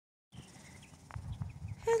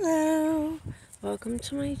Hello, welcome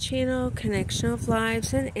to my channel, Connection of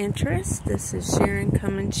Lives and Interests. This is Sharon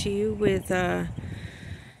coming to you with a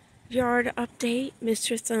yard update.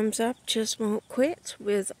 Mr. Thumbs Up just won't quit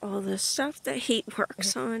with all the stuff that he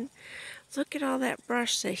works on. Look at all that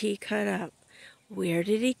brush that he cut up. Where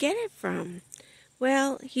did he get it from?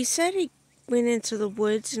 Well, he said he went into the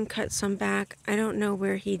woods and cut some back. I don't know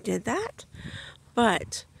where he did that,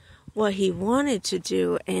 but what he wanted to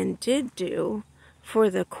do and did do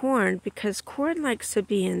for the corn, because corn likes to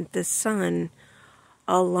be in the sun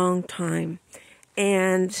a long time,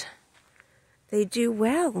 and they do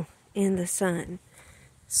well in the sun.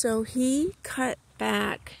 So he cut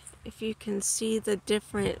back, if you can see the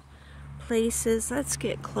different places. Let's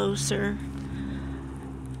get closer.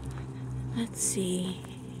 Let's see.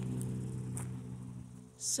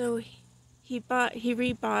 So he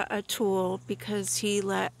rebought a tool because he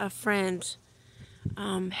let a friend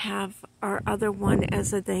have our other one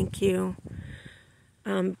as a thank you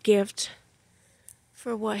gift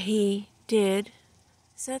for what he did.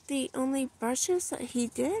 Is that the only brushes that he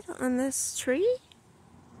did on this tree?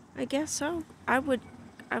 I guess so. I would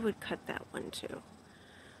cut that one too.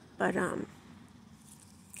 But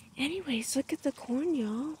anyways, look at the corn,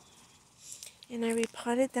 y'all. And I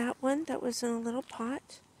repotted that one that was in a little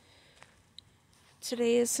pot.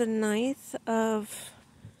 Today is the 9th of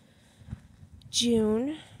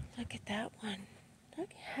June. Look at that one.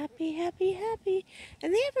 Look, happy, happy, happy.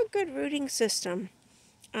 And they have a good rooting system.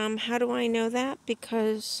 How do I know that?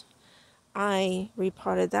 Because I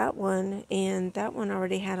repotted that one, and that one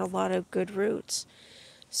already had a lot of good roots.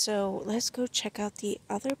 So let's go check out the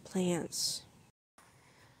other plants.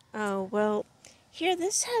 Oh, well, here,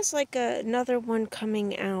 this has like another one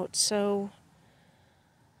coming out, so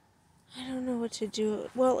I don't know what to do.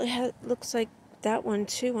 Well, it looks like that one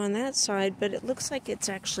too on that side, but it looks like it's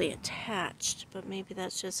actually attached, but maybe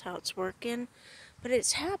that's just how it's working. But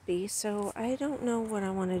it's happy, so I don't know what I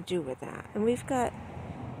want to do with that. And we've got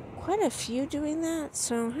quite a few doing that,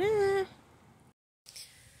 so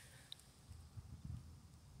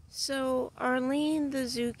So Arlene the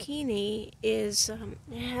zucchini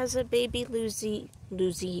has a baby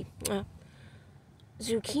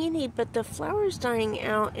zucchini, but the flower's dying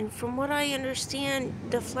out, and from what I understand,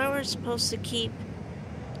 the flower's supposed to keep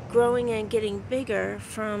growing and getting bigger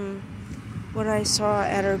from what I saw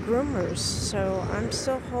at our groomers. So I'm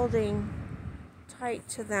still holding tight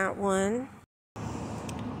to that one.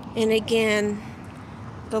 And again,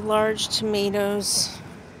 the large tomatoes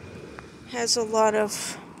has a lot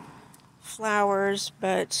of flowers,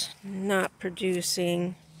 but not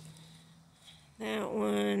producing. That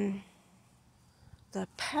one. The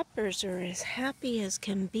peppers are as happy as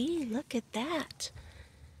can be. Look at that.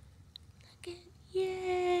 Look at,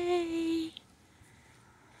 yay.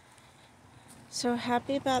 So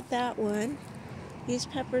happy about that one. These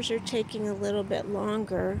peppers are taking a little bit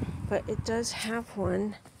longer, but it does have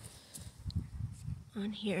one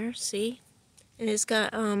on here, see? And it's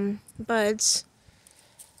got buds.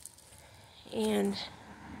 And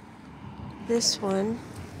this one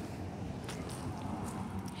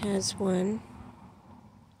has one.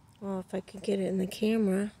 Well, if I could get it in the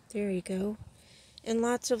camera. There you go. And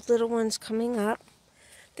lots of little ones coming up.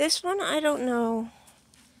 This one, I don't know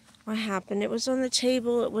what happened. It was on the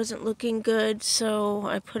table. It wasn't looking good, so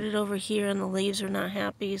I put it over here, and the leaves are not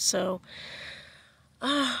happy. So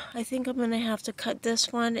I think I'm going to have to cut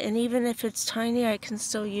this one. And even if it's tiny, I can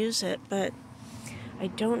still use it. But I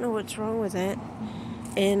don't know what's wrong with it.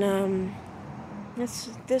 And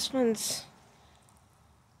this one's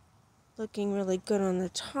looking really good on the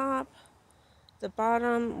top. The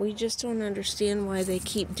bottom, we just don't understand why they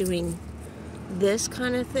keep doing this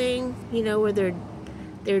kind of thing, you know, where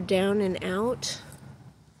they're down and out.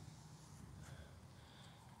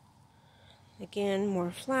 Again,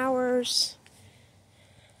 more flowers.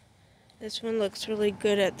 This one looks really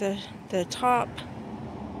good at the top,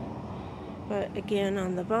 but again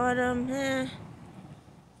on the bottom, And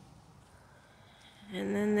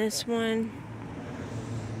then this one.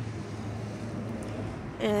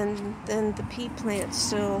 And then the pea plant's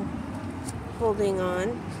still holding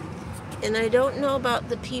on. And I don't know about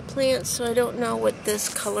the pea plant, so I don't know what this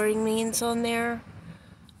coloring means on there.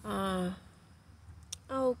 Oh,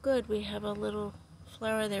 good, we have a little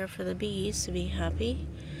flower there for the bees to be happy.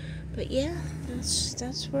 But yeah,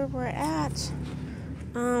 that's where we're at.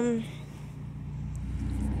 I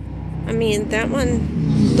mean, that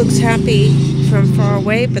one looks happy from far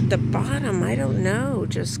away, but the bottom, I don't know,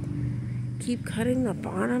 just keep cutting the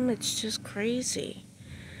bottom. It's just crazy.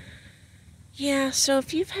 Yeah, so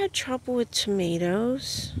if you've had trouble with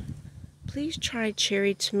tomatoes, please try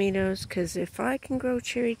cherry tomatoes, because if I can grow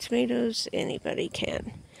cherry tomatoes, anybody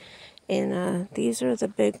can. And these are the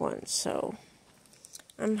big ones, so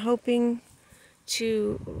I'm hoping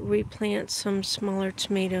to replant some smaller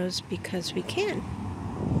tomatoes because we can.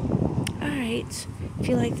 Alright, if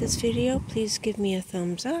you like this video, please give me a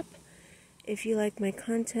thumbs up. If you like my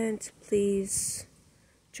content, please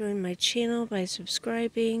join my channel by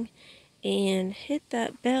subscribing and hit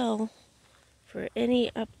that bell for any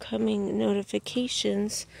upcoming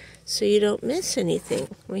notifications so you don't miss anything.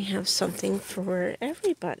 We have something for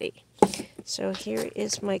everybody. So here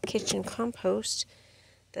is my kitchen compost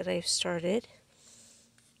that I've started,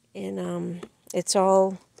 and it's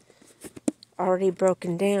all already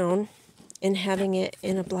broken down, and having it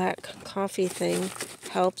in a black coffee thing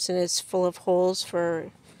helps, and it's full of holes for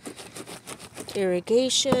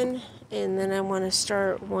irrigation. And then I want to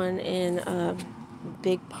start one in a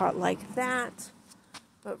big pot like that,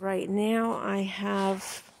 but right now I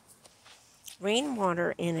have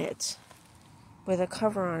rainwater in it with a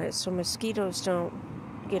cover on it so mosquitoes don't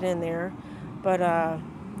get in there. But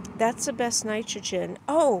that's the best nitrogen.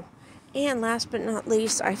 Oh, and last but not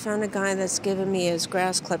least, I found a guy that's given me his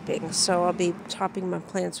grass clippings, so I'll be topping my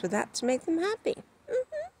plants with that to make them happy.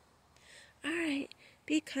 Alright,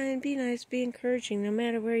 be kind, be nice, be encouraging. No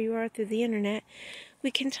matter where you are through the internet,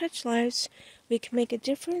 we can touch lives, we can make a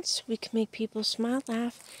difference, we can make people smile,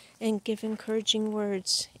 laugh, and give encouraging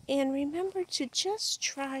words. And remember to just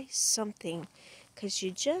try something, because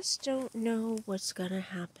you just don't know what's going to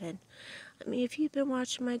happen. I mean, if you've been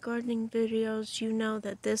watching my gardening videos, you know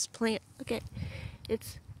that this plant, look at,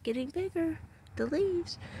 it's getting bigger, the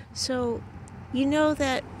leaves. So, you know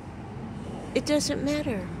that it doesn't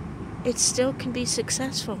matter. It still can be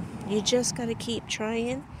successful. You just got to keep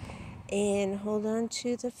trying and hold on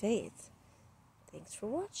to the faith. Thanks for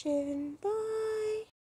watching. Bye.